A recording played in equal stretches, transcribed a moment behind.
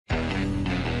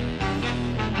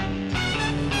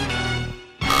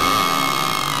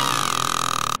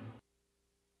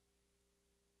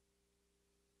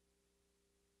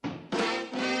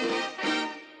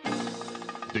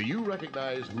Do you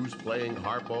recognize who's playing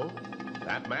Harpo?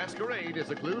 That masquerade is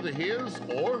a clue to his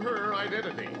or her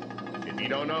identity. If you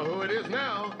don't know who it is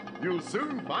now, you'll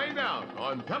soon find out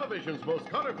on television's most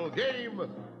colorful game,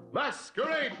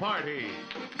 Masquerade Party.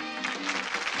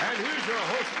 And here's your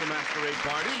host of the Masquerade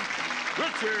Party,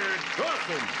 Richard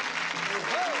Dawson.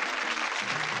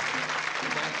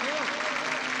 Thank you.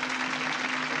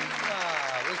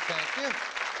 We thank you.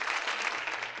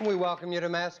 We welcome you to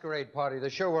Masquerade Party, the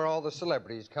show where all the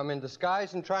celebrities come in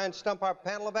disguise and try and stump our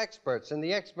panel of experts. And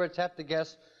the experts have to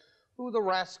guess who the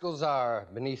rascals are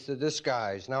beneath the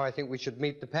disguise. Now I think we should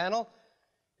meet the panel.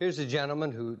 Here's a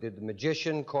gentleman who did The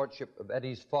Magician, Courtship of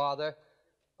Eddie's Father,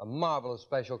 a marvelous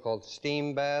special called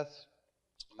Steam Bath,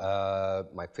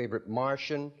 my favorite,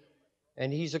 Martian,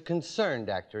 and he's a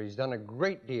concerned actor. He's done a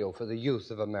great deal for the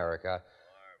youth of America.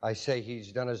 I say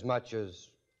he's done as much as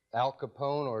Al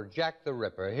Capone or Jack the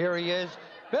Ripper. Here he is,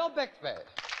 Bill Bixby.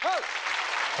 Oh!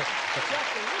 Jack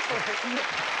the Ripper.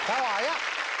 How are you?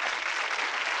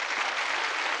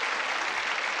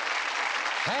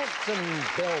 Handsome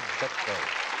Bill Bixby.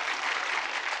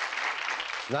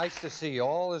 Nice to see you.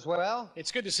 All is well?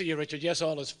 It's good to see you, Richard. Yes,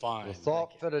 all is fine. The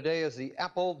thought for today is the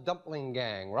Apple Dumpling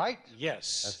Gang, right?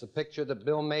 Yes. That's the picture that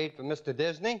Bill made for Mr.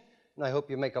 Disney, and I hope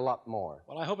you make a lot more.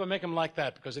 Well, I hope I make him like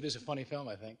that, because it is a funny film,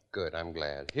 I think. Good, I'm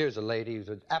glad. Here's a lady who's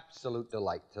an absolute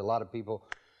delight. A lot of people,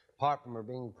 apart from her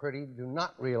being pretty, do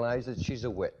not realize that she's a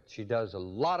wit. She does a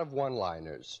lot of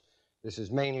one-liners. This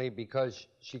is mainly because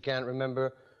she can't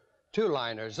remember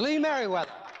two-liners. Lee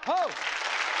Merriweather. Ho!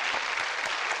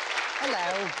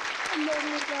 Hello. Hello,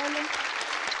 Miss Darling.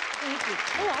 Thank you.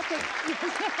 Oh, I'll take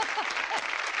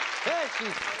There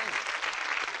she's sitting.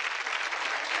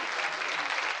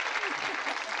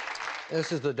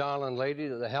 This is the darling lady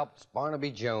that helps Barnaby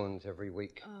Jones every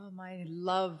week. Oh, my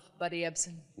love, Buddy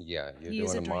Ebsen. Yeah, you're He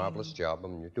is doing a a marvelous job,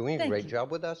 and you're doing a Thank great you. job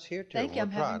with us here, too. Thank you, We're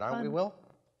I'm proud, having aren't we, fun. Will?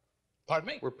 Pardon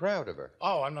me? We're proud of her.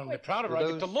 Oh, I'm not only proud of her. I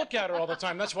get to look at her all the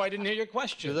time. That's why I didn't hear your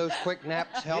question. Do those quick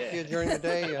naps help you during the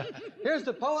day? Here's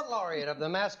the poet laureate of the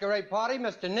Masquerade Party,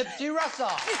 Mr. Nipsey Russell.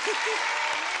 Oh,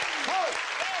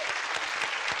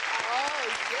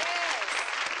 yes.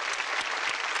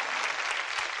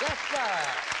 yes, sir.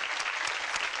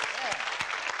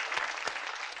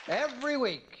 Yeah. Every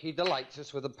week, he delights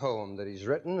us with a poem that he's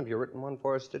written. Have you written one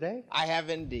for us today? I have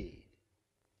indeed.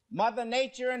 Mother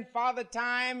Nature and Father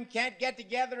Time can't get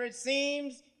together, it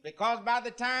seems, because by the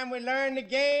time we learn the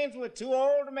games, we're too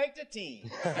old to make the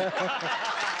team. All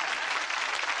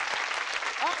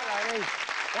righty.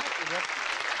 Thank you, Rick.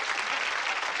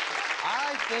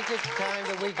 I think it's time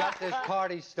that we got this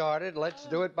party started. Let's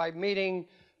do it by meeting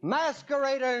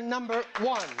Masquerader number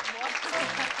 1.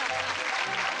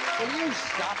 Will you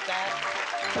stop that?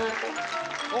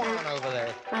 Go on over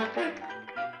there.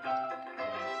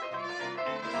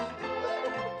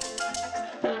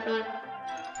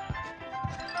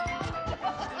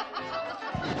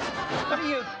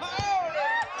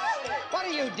 What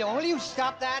are you doing? Will you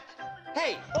stop that?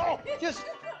 Hey, just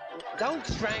don't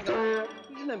strangle him.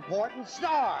 He's an important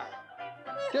star.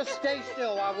 Just stay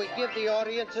still while we give the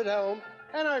audience at home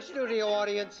and our studio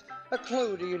audience a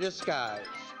clue to your disguise.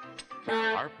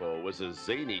 Harpo was a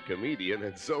zany comedian,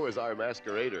 and so is our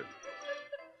masquerader.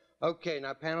 Okay,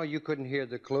 now, panel, you couldn't hear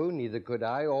the clue, neither could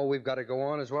I. All we've got to go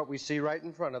on is what we see right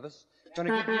in front of us. Going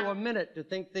to give you a minute to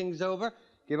think things over.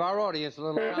 Give our audience a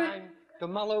little time to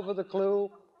mull over the clue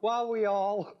while we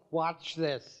all watch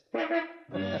this.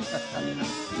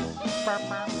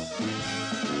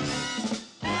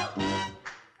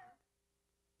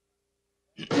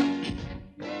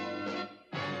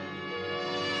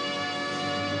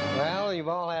 Well, you've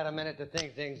all had a minute to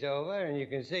think things over, and you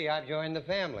can see I've joined the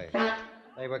family.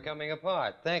 They were coming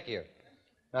apart. Thank you.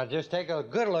 Now, just take a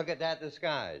good look at that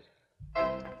disguise.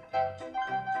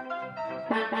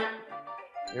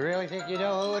 You really think you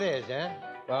know who it is, huh?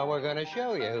 Well, we're going to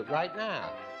show you right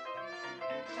now.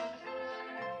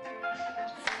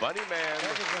 Funny man,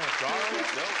 Charles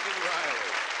Nelson Riley.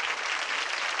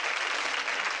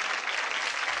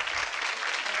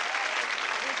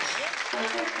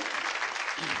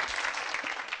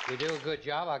 You do a good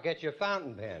job. I'll get you a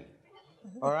fountain pen.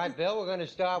 All right, Bill, we're going to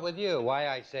start with you. Why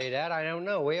I say that, I don't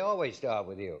know. We always start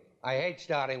with you. I hate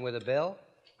starting with a bill.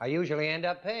 I usually end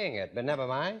up paying it, but never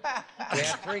mind. We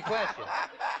have 3 questions.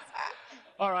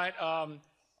 All right.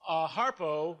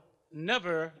 Harpo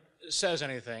never says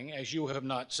anything, as you have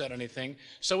not said anything.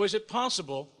 So is it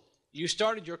possible you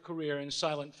started your career in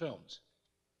silent films?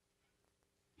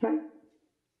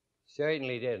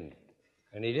 Certainly didn't.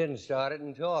 And he didn't start it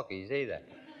in talkies either.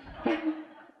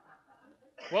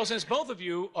 Well, since both of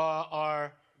you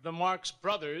are the Marx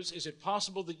Brothers, is it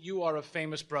possible that you are a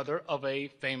famous brother of a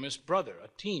famous brother, a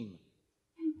team?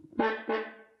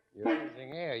 You're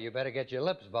losing air. You better get your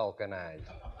lips vulcanized.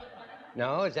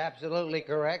 No, it's absolutely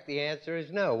correct. The answer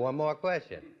is no. One more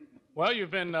question. Well,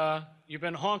 you've been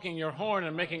honking your horn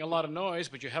and making a lot of noise,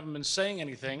 but you haven't been saying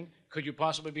anything. Could you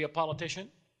possibly be a politician?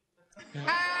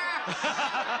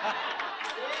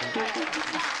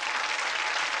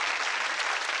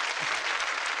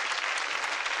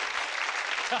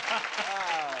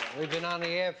 We've been on the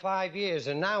air 5 years,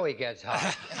 and now he gets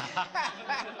hot.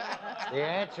 The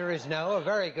answer is no. A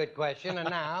very good question. And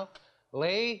now,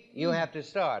 Lee, you have to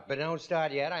start. But don't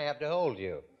start yet. I have to hold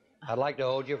you. I'd like to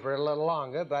hold you for a little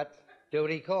longer, but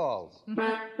duty calls.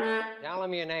 Tell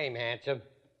him your name, handsome.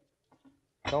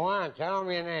 Go on, tell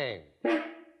him your name.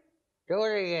 Do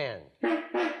it again.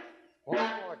 One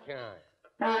more time.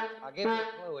 I'll give you a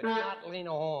clue. It's not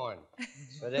Lena Horne.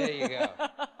 But there you go.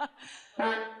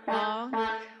 Honk,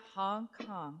 honk,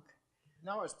 honk.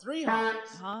 No, it's 3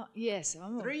 honks. Yes.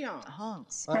 3 honks.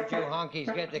 Honks. Why don't you honkies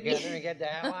get together and get the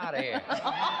hell out of here?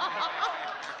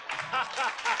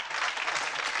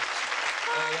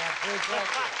 Oh, yeah, 3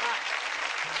 questions.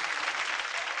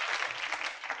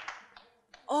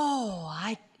 Oh,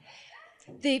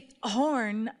 the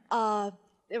horn,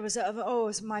 it was, it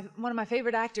was one of my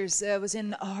favorite actors was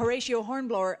in Horatio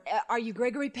Hornblower. Are you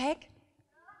Gregory Peck?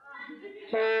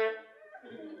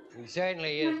 He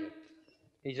certainly isn't.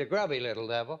 He's a grubby little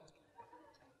devil.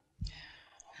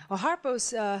 Well,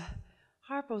 Harpo's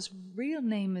real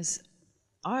name is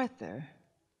Arthur.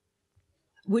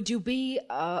 Would you be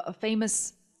a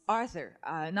famous Arthur?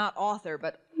 Not author,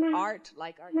 but art,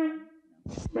 like art.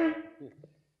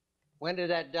 When did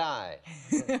that die?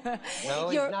 No,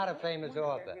 he's not a famous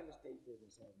author.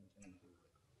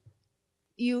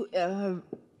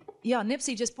 Yeah,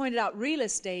 Nipsey just pointed out real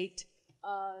estate,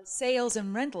 sales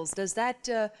and rentals. Does that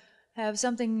have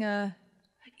something? Ooh,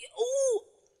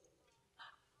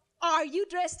 are you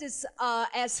dressed as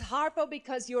Harpo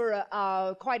because you're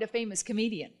quite a famous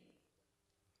comedian?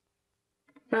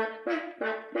 He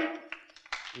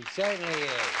certainly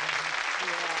is.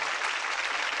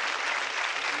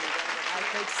 I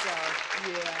think so.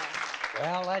 Yeah.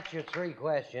 Well, that's your 3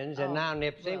 questions, and now,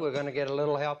 Nipsey, we're going to get a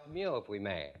little help from you, if we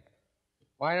may.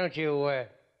 Why don't you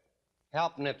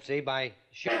help Nipsey by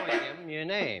showing him your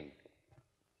name?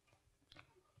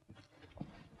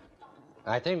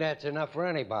 I think that's enough for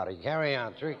anybody. Carry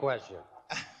on. 3 questions.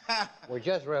 We're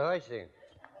just rehearsing.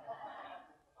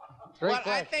 3 Well,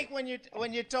 questions. I think when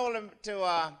you told him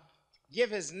to give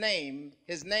his name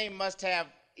must have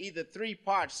either 3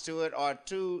 parts to it or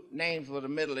 2 names with a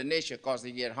middle initial, because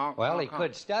he get honk. Well, honk, he honk.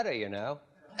 could stutter, you know.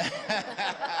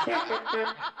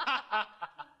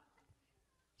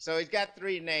 So he's got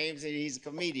 3 names, and he's a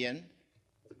comedian.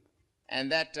 And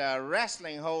that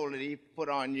wrestling hold that he put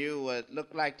on you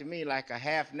looked like to me like a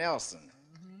half Nelson.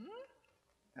 Mm-hmm.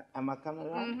 Am I coming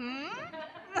along? Mm-hmm.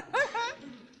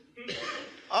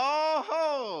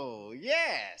 Oh,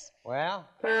 yes. Well?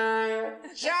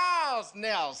 Charles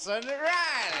Nelson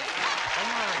Riley.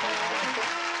 Come on,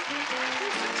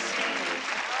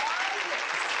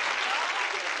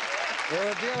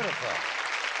 You're beautiful.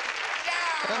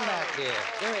 Come back here.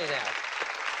 Give me that.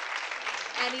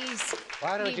 And he's.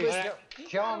 Why don't you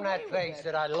show him that face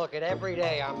that I look at every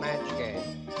day on Match Game?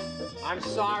 I'm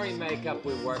sorry, makeup.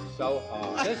 We worked so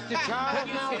hard. Mr. Charles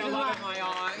You see the Nelson. look in my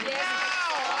eyes?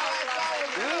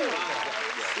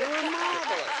 You're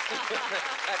marvelous.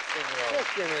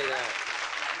 Just give me that.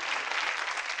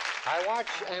 I watch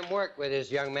and work with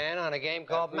this young man on a game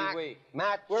called Match Game.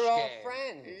 We're all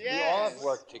friends. Yes. We all have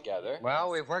worked together. Well,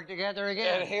 we've worked together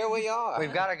again. And here we are.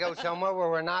 We've got to go somewhere where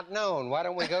we're not known. Why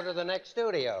don't we go to the next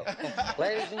studio?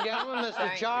 Ladies and gentlemen, Mr.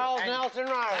 Thank you. Charles Nelson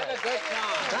Riley. Have a good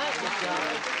time. Thank you,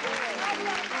 Charles.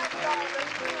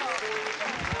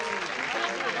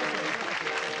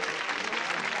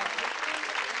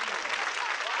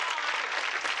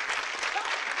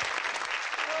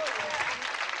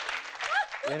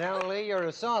 You know, Lee, you're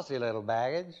a saucy little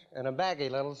baggage and a baggy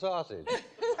little sausage.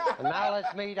 And now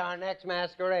let's meet our next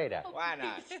masquerader. Why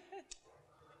not?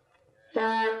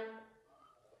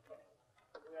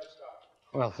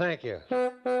 Well, thank you.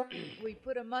 We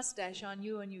put a mustache on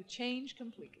you and you change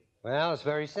completely. Well, it's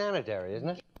very sanitary, isn't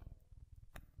it?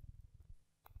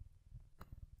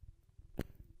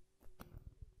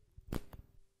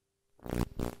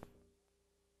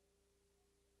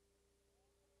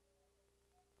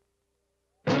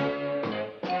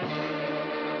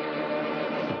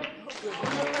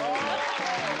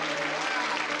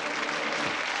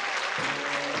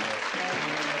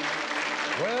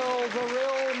 Will the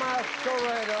real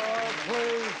masquerader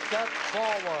please step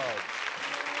forward.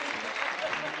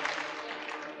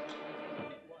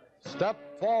 Step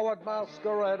forward,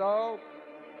 Masquerade.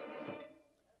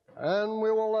 And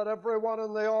we will let everyone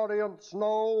in the audience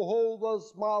know who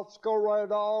this Masquerade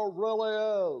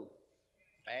really is.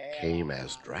 Came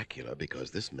as Dracula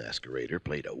because this masquerader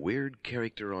played a weird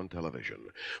character on television.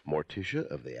 Morticia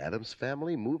of the Addams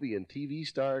Family, movie and TV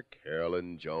star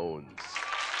Carolyn Jones.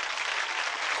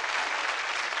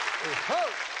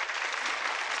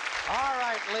 All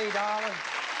right, Lee, darling.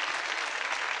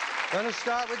 Gonna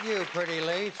start with you, pretty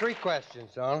Lee. 3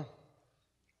 questions, darling.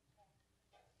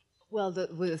 Well,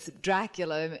 with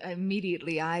Dracula,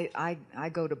 immediately I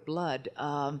go to blood.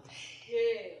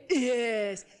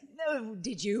 Yes. No,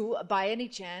 did you, by any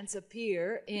chance,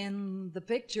 appear in the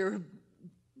picture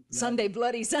Sunday,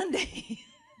 Bloody Sunday?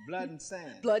 Blood and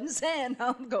sand. Blood and sand.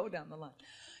 I'll go down the line.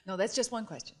 No, that's just one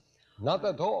question. Not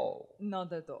at all.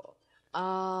 Not at all.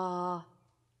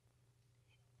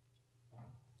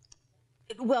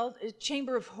 Well,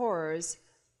 Chamber of Horrors.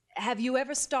 Have you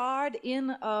ever starred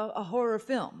in a horror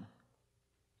film?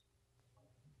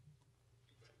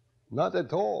 Not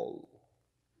at all.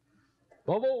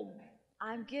 Bubble.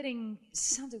 I'm getting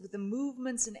something with the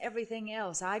movements and everything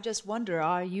else. I just wonder,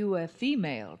 are you a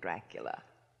female Dracula?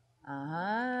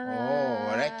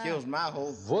 Oh, that kills my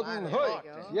whole Wouldn't hurt.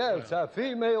 Yes, a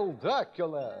female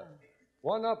Dracula.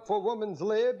 1 up for woman's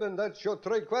lib, and that's your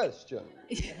 3 questions.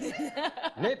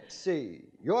 Nipsey,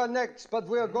 you're next, but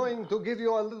we're going to give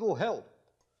you a little help.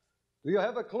 Do you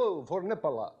have a clue for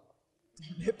Nipola?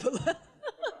 Nipola?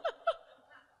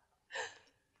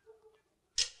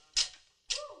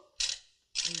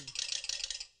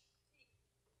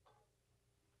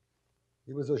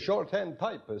 He was a shorthand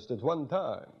typist at one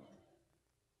time.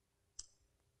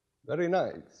 Very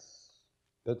nice.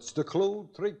 That's the clue.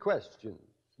 3 questions.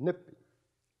 Nippy.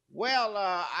 Well,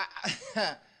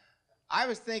 I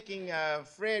was thinking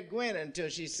Fred Gwynn until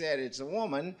she said it's a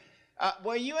woman.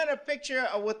 Were you in a picture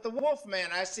with the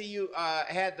Wolfman? I see you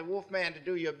had the Wolfman to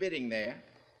do your bidding there.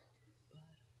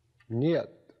 Niet.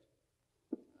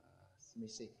 Let me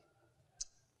see.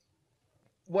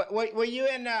 Were you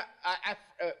in,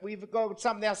 we go with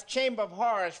something else, Chamber of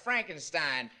Horrors,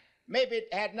 Frankenstein. Maybe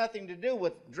it had nothing to do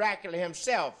with Dracula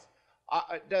himself.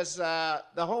 Does the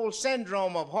whole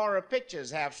syndrome of horror pictures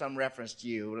have some reference to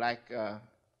you? Like, that's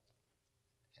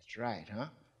right, huh?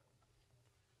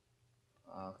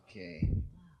 Okay.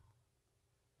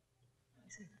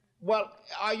 Well,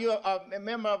 are you a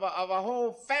member of a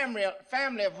whole family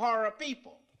of horror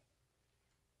people?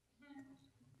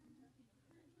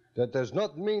 That does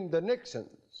not mean the Nixons.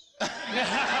 I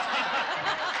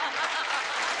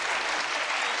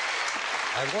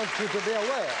want you to be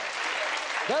aware.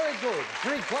 Very good.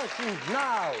 3 questions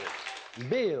now.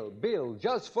 Bill,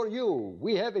 just for you,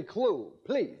 we have a clue.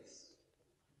 Please.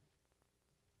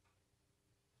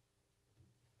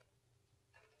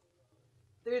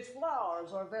 These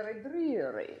flowers are very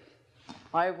dreary.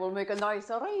 I will make a nice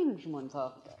arrangement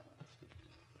of them.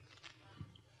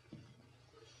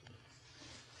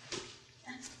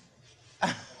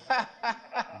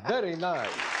 Very nice.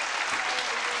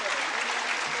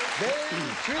 Then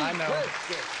 3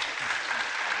 questions.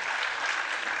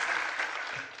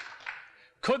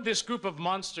 Could this group of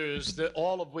monsters,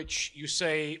 all of which you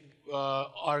say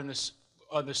are in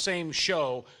the same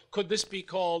show, could this be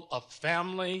called a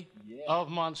family of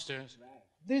monsters?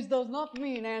 This does not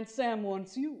mean Aunt Sam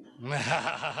wants you.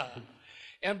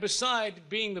 And beside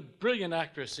being the brilliant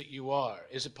actress that you are,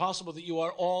 is it possible that you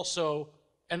are also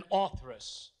an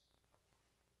authoress?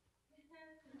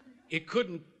 It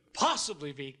couldn't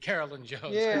possibly be Carolyn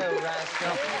Jones. Yeah,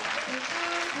 rascal.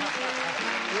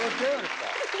 You're beautiful.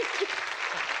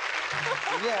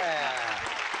 Yeah.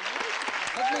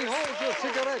 Let me hold your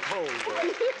cigarette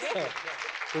holder.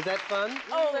 Was that fun?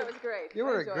 Oh, that was great. You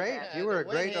were I a enjoyed great, that. you were a The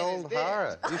great winning is old dead.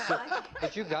 horror.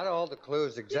 But you got all the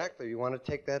clues exactly. You want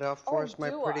to take that off for us,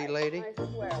 my do pretty I? lady? I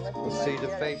swear. Let's We'll see the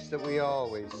face that we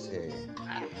always see.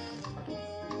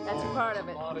 That's part of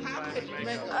it. How could you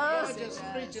make a Oh, gorgeous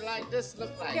creature like this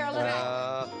look like? Carolyn,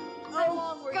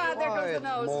 oh, God, there goes the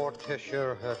nose.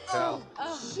 Morticia herself.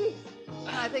 Oh, jeez.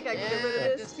 I think I can get rid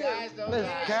of this, too. Disguise those Miss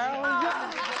eyes. Carolyn,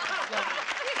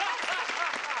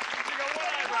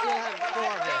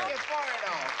 Take your forehead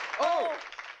off. oh,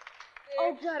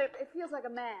 Oh, God, it feels like a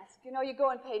mask. You know, you go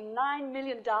and pay $9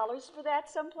 million for that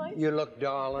someplace. you look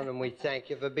darling, and we thank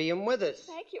you for being with us.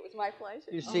 Thank you. It was my pleasure.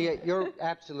 You see, you're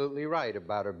absolutely right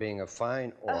about her being a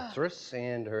fine authoress,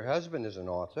 and her husband is an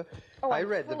author. Oh, I I'm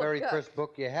read the full of very guts. first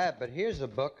book you have, but here's a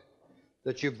book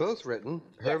that you've both written.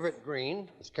 Yes. Herbert Green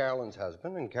is Carolyn's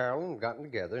husband, and Carolyn have gotten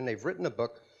together, and they've written a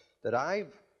book that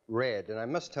I've read, and I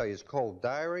must tell you, it's called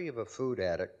Diary of a Food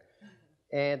Addict.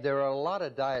 And there are a lot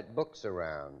of diet books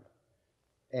around.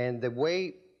 And the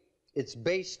way it's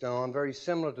based on, very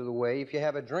similar to the way, if you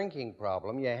have a drinking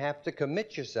problem, you have to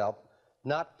commit yourself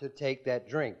not to take that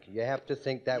drink. You have to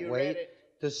think that way read it?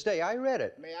 to stay. I read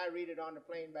it. May I read it on the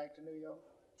plane back to New York?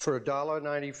 For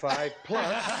 $1.95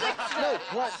 plus, no,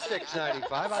 plus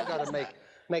 $6.95. I've got to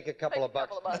make a couple of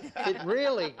bucks. It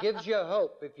really gives you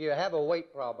hope if you have a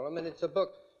weight problem, and it's a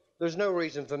book. There's no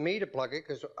reason for me to plug it,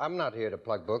 because I'm not here to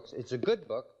plug books. It's a good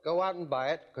book. Go out and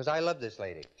buy it, because I love this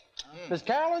lady. Miss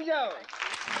Carolyn Jones.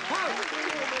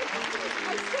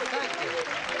 Thank you.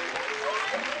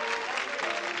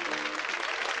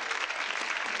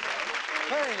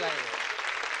 Very lady.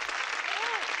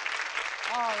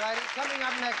 All righty, coming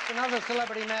up next, another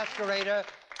celebrity masquerader,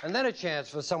 and then a chance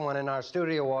for someone in our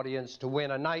studio audience to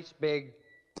win a nice big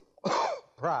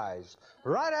prize.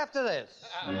 Right after this,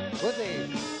 with these.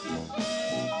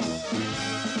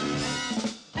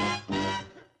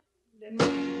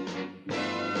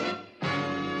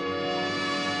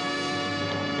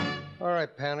 All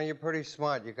right, panel, you're pretty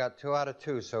smart. You got 2 out of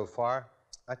 2 so far.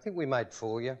 I think we might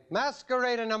fool you.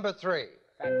 Masquerader number 3.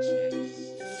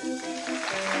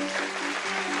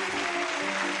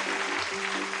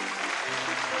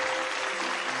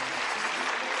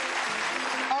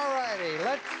 All righty,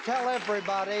 let's tell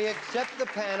everybody except the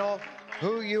panel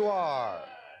who you are.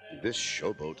 This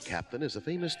showboat captain is a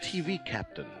famous TV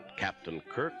captain, Captain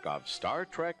Kirk of Star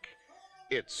Trek.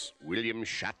 It's William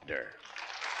Shatner.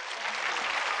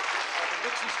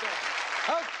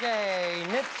 Okay,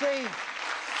 Nipsey.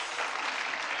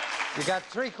 You got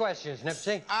 3 questions,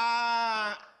 Nipsey.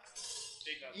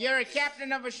 You're a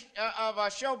captain of a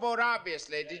showboat,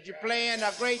 obviously. Did you play in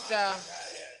a great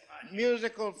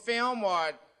musical film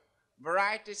or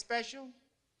variety special?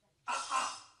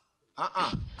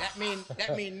 That mean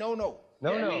no. No.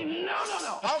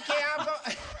 Okay,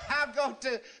 I'll go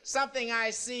to something I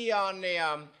see on the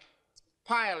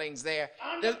pilings there.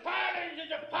 On the pilings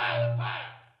is a pile of pile.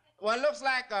 Well, it looks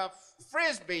like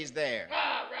frisbees there.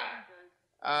 Ah, right.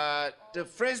 The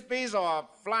frisbees or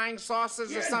flying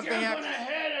saucers or something. You're jumping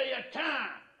ahead of your time.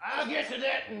 I'll get to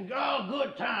that in all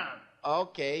good time.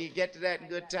 Okay, you get to that in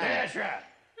good time. That's right.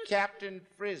 Captain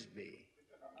Frisbee.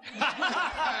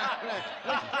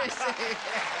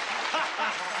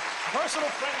 Personal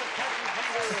friend of Captain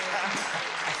Kangaroo.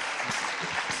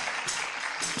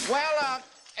 Well,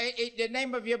 the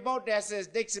name of your boat there says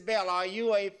Dixie Belle. Are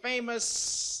you a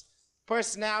famous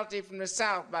personality from the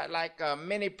South, like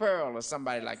Minnie Pearl or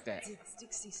somebody like that?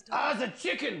 I was a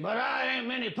chicken, but I ain't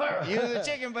Minnie Pearl. You was a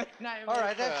chicken, but not All Minnie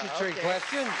right, that's Pearl. your 3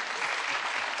 questions.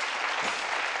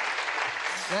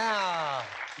 Now,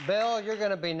 Bill, you're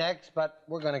going to be next, but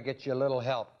we're going to get you a little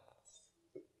help.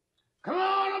 Come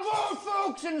on aboard,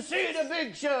 folks, and see the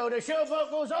big show. The showboat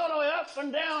goes all the way up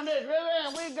and down this river,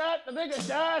 and we got the biggest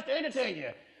stars to entertain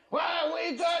you. Why,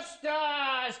 we got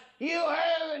stars you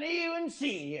haven't even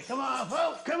seen yet. Come on,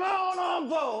 folks, come on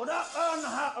board, up on the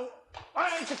hot. Why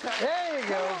ain't you coming? There you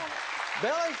go.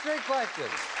 Billy's 3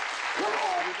 questions. Come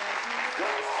on.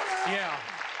 Yeah.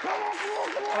 Come on.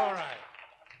 All right.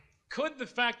 Could the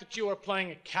fact that you are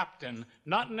playing a captain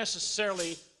not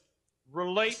necessarily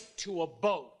relate to a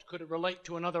boat? Could it relate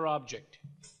to another object?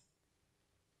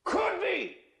 Could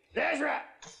be. That's right.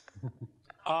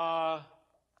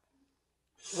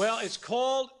 Well, it's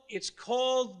called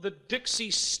the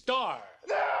Dixie Star.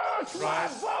 That's my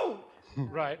boat.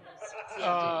 Right. You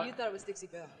thought it was Dixie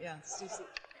Belle. Yeah, it's Dixie.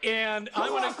 And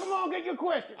Come on, get your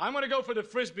question. I'm going to go for the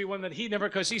Frisbee one that he never,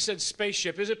 because he said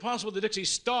spaceship. Is it possible the Dixie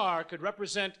Star could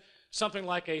represent something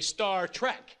like a Star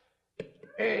Trek?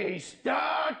 A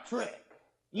Star Trek.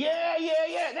 Yeah,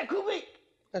 that could be.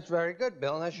 That's very good,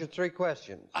 Bill. That's your 3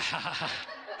 questions.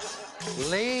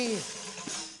 Lee,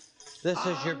 this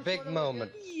is your big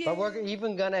moment. But we're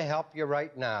even going to help you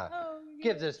right now.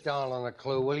 Give this darling a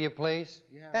clue, will you, please?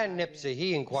 And Nipsey,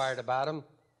 he inquired about him.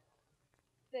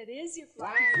 That is your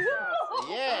flag.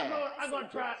 Yeah. I'm gonna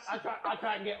try. I'll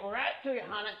try and get right to you,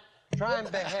 honey. Try and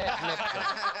behead Nipsey.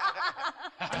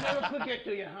 I never could get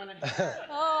to you, honey.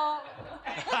 Oh.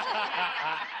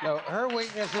 No, her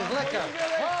weakness is liquor.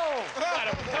 Whoa!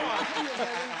 Come on.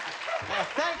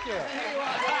 Thank you.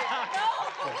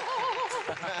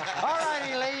 All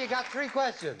righty, Lee, you got 3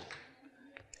 questions.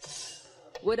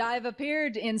 Would I have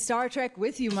appeared in Star Trek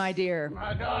with you, my dear?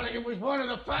 My darling, it was one of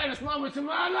the finest moments of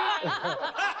my life.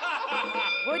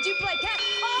 Would you play Cat?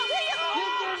 Oh, there you go. You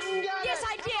didn't get Yes, it.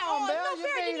 I did. Come Oh, on, Bill, no you fair.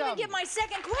 I beat didn't even him. get my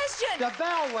second question. The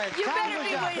bell went. You Time better was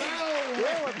be up. waiting. You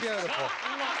were beautiful.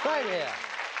 Right here.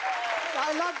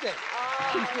 I loved it.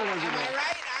 Am I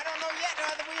right? I don't know yet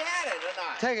whether we had it or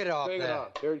not. Take it off Take it there. off.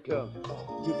 Here it comes.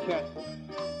 You can't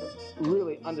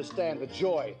really understand the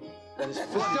joy that is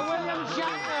Mr. William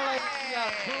Shatner, ladies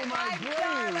and through my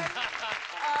brain.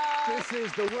 This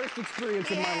is the worst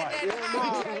experience of my life.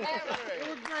 It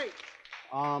was great.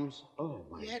 Arms. Oh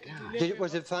my God.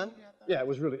 Was it fun? Yeah, it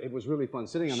was really fun.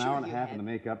 Sitting an hour and a half in the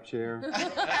makeup chair.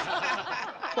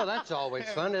 Well, that's always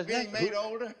fun, isn't Being it? made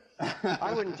older.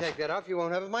 I wouldn't take that off. You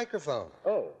won't have a microphone.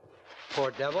 Oh. Poor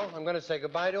devil. I'm going to say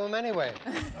goodbye to him anyway.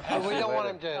 But we don't want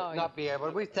him to not be able.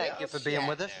 We thank you for being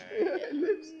with us.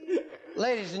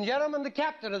 Ladies and gentlemen, the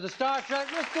captain of the Star Trek,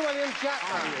 Mr. William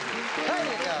Shatner. There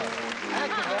you go.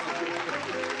 Thank you,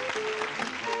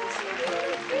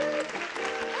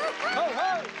 Ho,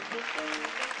 ho!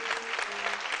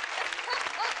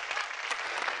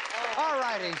 All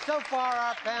righty. So far,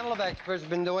 our panel of experts have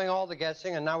been doing all the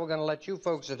guessing, and now we're going to let you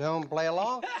folks at home play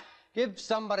along. Give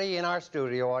somebody in our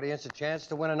studio audience a chance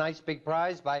to win a nice big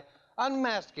prize by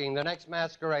unmasking the next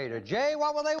masquerader. Jay,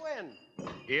 what will they win?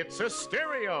 It's a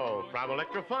stereo from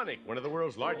Electrophonic, one of the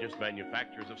world's largest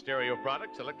manufacturers of stereo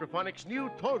products, Electrophonic's new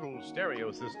total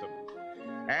stereo system.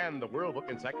 And the World Book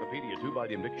Encyclopedia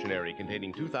 2-volume dictionary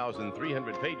containing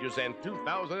 2,300 pages and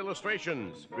 2,000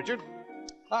 illustrations. Richard?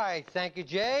 All right, thank you,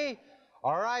 Jay.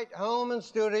 All right, home and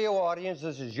studio audience,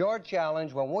 this is your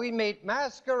challenge when we meet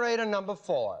masquerader number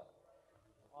 4.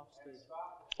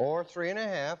 Or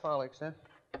 3.5, I'll accept.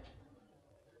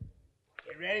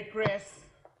 Get ready, Chris.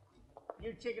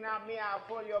 You chicken out me, I'll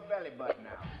pull your belly button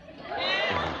out.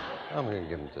 I'm going to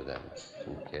give them to them,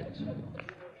 some kids.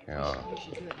 Yeah.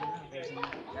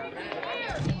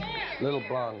 Little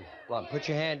blonde. Put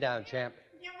your hand down, champ.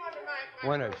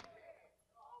 Winners.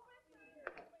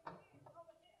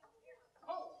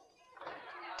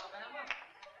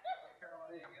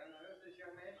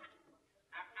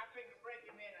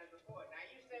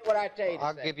 What I tell you to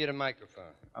I'll say. give you the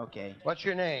microphone. Okay. What's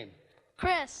your name?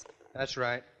 Chris. That's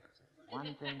right.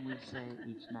 One thing we say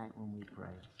each night when we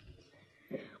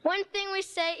pray. One thing we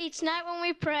say each night when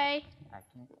we pray. I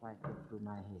can't quite get through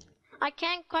my head. I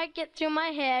can't quite get through my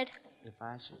head. If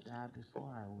I should die before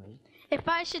I wake. If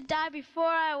I should die before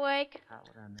I wake. How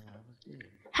would I know I was dead?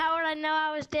 How would I know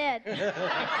I was dead?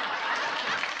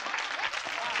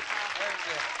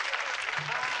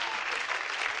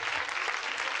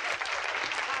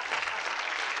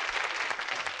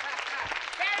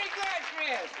 Very good,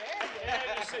 Chris. Yeah,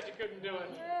 you said you couldn't do it.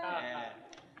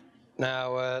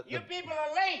 Now, You people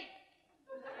are late.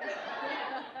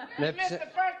 You missed Nipsey, the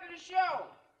first of the show.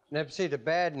 Nipsey, the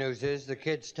bad news is the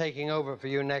kid's taking over for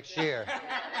you next year.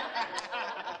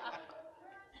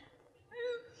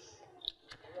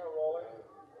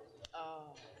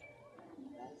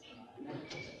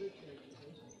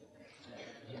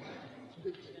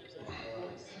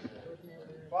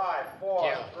 Five, four,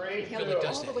 Yeah. 3, Feel the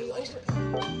dust in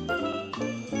it.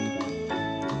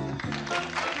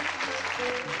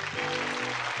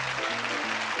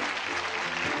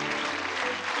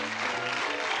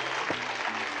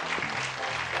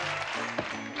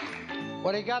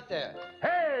 What do you got there?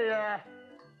 Hey,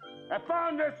 I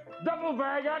found this double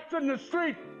bag out in the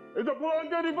street. Is it belong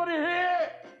to anybody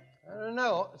here? I don't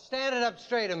know. Stand it up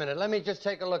straight a minute. Let me just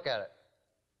take a look at it.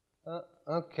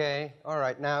 Okay. All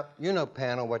right. Now, you know,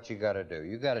 panel, what you got to do.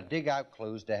 You got to dig out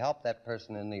clues to help that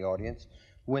person in the audience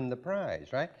win the prize,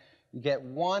 right? You get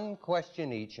one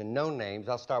question each and no names.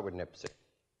 I'll start with Nipsey.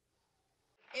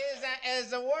 Is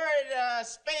the word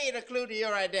spade a clue to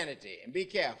your identity? And be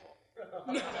careful.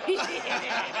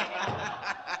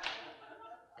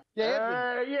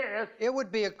 Yeah, Yes. it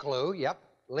would be a clue. Yep.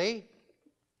 Lee?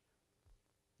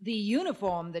 The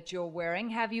uniform that you're wearing,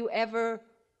 have you ever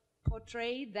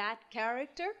portrayed that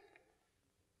character?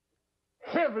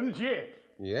 Heavens, yes.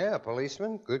 Yeah,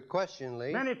 policeman. Good question,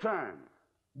 Lee. Many times.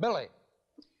 Billy?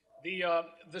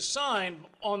 The sign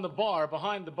on the bar,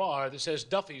 behind the bar, that says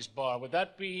Duffy's Bar, would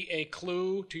that be a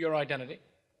clue to your identity?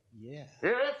 Yeah.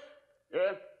 Yes.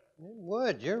 Yes. It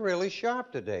would. You're really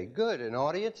sharp today. Good. And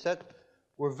audience, that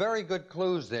were very good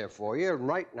clues there for you. And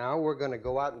right now, we're going to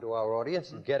go out into our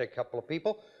audience and get a couple of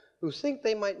people who think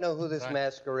they might know who this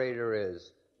masquerader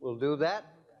is. We'll do that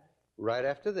right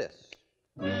after this.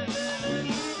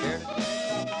 Here.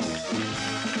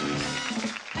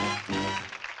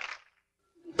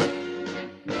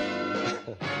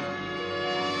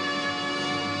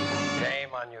 Shame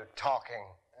on you talking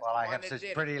while I have such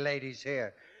pretty ladies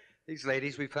here. These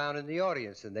ladies we found in the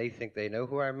audience, and they think they know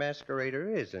who our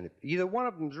masquerader is. And if either one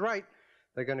of them's right,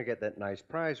 they're going to get that nice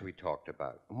prize we talked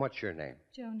about. And what's your name?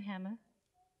 Joan Hammer,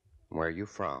 Where are you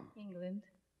from? England,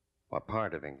 What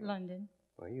part of England? London.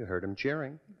 Well, you heard them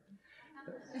cheering.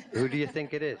 Who do you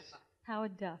think it is?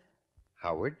 Howard Duff.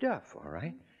 Howard Duff, all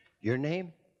right. Your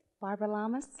name? Barbara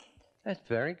Lamas. That's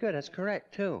very good. That's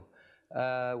correct, too.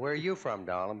 Where are you from,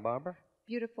 darling, Barbara?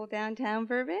 Beautiful downtown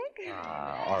Burbank.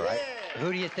 All right.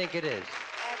 Who do you think it is?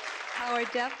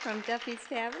 Howard Duff from Duffy's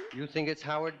Tavern. You think it's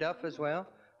Howard Duff as well?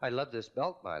 I love this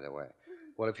belt, by the way.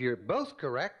 Well, if you're both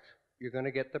correct, you're going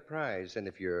to get the prize. And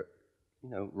if you're,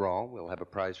 wrong, we'll have a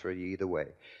prize for you either way.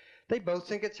 They both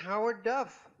think it's Howard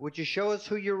Duff. Would you show us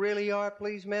who you really are,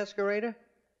 please, Masquerader?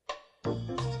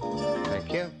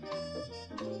 Thank you.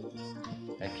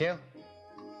 Thank you.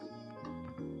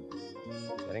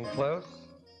 Getting close.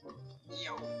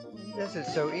 This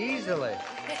is so easily.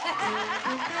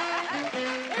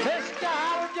 Mr.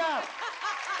 Howard Duff.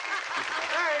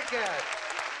 Very good.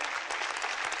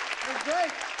 That's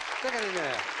great. Look at him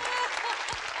there.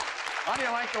 How do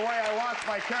you like the way I watched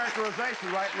my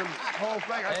characterization right in the whole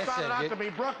thing? I started out to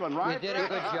be Brooklyn, right? You did a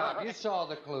good job. You saw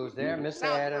the clues there. Mr.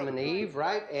 Adam and Eve,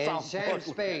 right? And Sam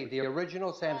Spade, the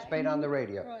original Sam Spade on the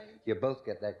radio. You both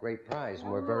get that great prize,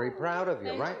 and we're very proud of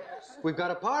you, right? We've got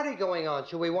a party going on.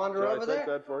 Should we wander over there? Should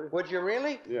I take that for you? Would you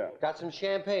really? Yeah. Got some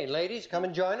champagne. Ladies, come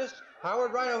and join us.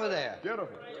 Howard, right over there.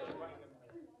 Beautiful.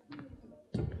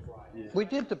 We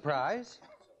did the prize.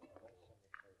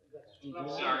 Sorry, I'm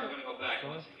going to go back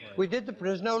once again. We did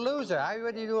there's no loser. How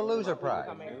do you do a loser prize?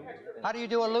 How do you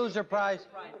do a loser prize?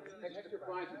 Extra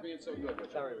prize for being so good.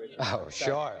 Sorry, Richard. Oh,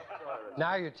 sure.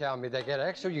 Now you tell me they get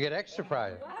extra, you get extra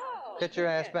prize. Get your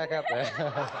ass back up there.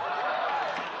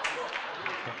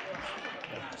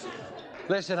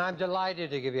 Listen, I'm delighted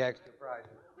to give you extra prize.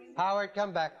 Howard,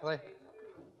 come back, please.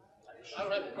 I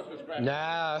don't have the Christmas present.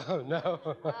 No.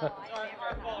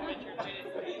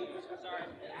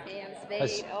 Sam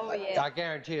Spade. Oh, yeah. I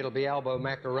guarantee it'll be elbow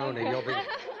macaroni. You'll be.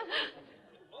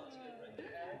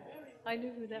 I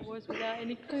knew who that was without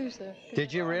any clues, though.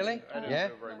 Did you really? I didn't Yeah.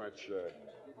 do very much.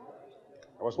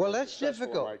 Well, that's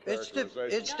difficult.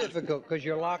 It's difficult because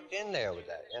you're locked in there with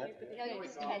that. You know?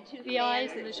 The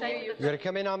eyes and the shape. You gonna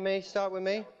come in on me? Start with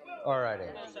me. All righty.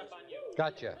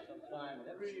 Gotcha.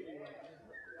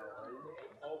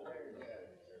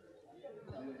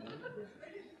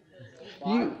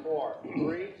 You. 4,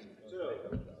 3,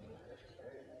 2.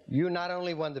 You not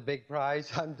only won the big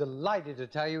prize, I'm delighted to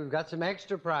tell you we've got some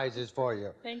extra prizes for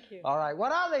you. Thank you. All right,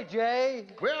 what are they, Jay?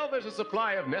 Well, there's a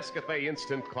supply of Nescafe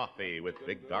instant coffee with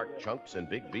big dark chunks and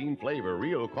big bean flavor,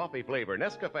 real coffee flavor,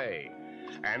 Nescafe.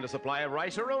 And a supply of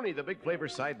Rice-A-Roni, the big flavor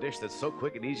side dish that's so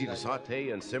quick and easy to saute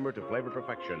and simmer to flavor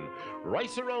perfection.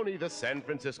 Rice-A-Roni, the San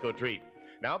Francisco treat.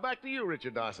 Now back to you,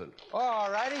 Richard Dawson.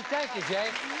 All righty, thank you, Jay.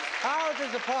 Howard,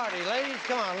 there's a party. Ladies,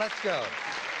 come on, let's go.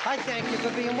 I thank you for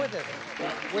being with us.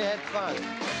 We had fun.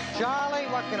 Charlie,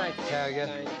 what can I tell you?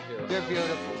 Thank you. You're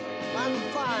beautiful. I'm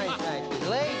fine, thank you.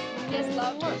 Lee? Yes,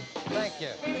 love. Thank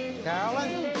you.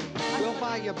 Carolyn? We'll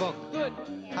buy your book. Good.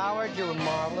 Howard, you were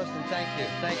marvelous, and thank you.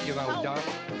 Thank you, old dark.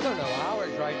 No,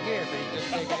 Howard's right here, but he's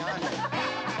just taking on me.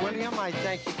 William, I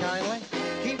thank you kindly.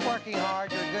 Keep working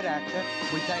hard. You're a good actor.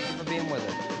 We thank you for being with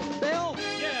us. Bill?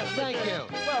 Yes. Thank you.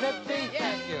 Pepsi,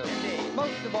 thank you.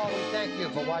 Most of all, we thank you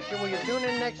for watching. Will you tune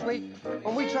in next week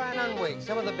when we try and unwig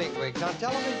some of the big wigs on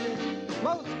television's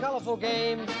most colorful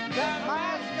game, the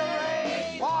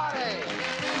Masquerade Party.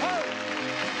 Ho!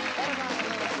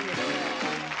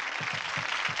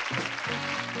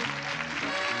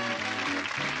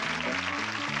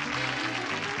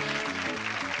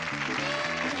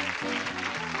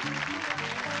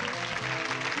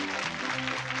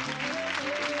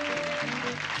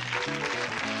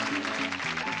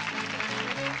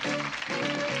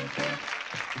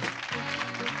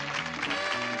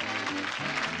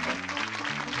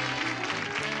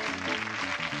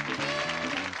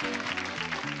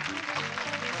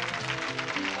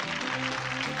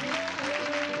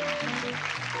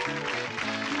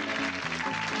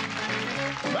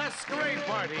 Masquerade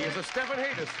Party is a Stephen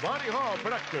Haydes, Monty Hall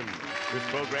production. This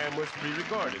program was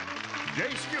pre-recorded.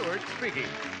 Jay Stewart speaking.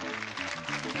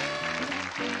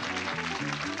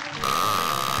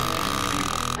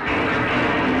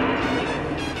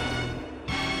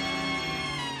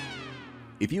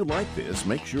 If you like this,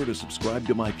 make sure to subscribe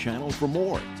to my channel for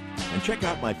more. And check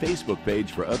out my Facebook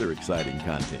page for other exciting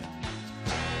content.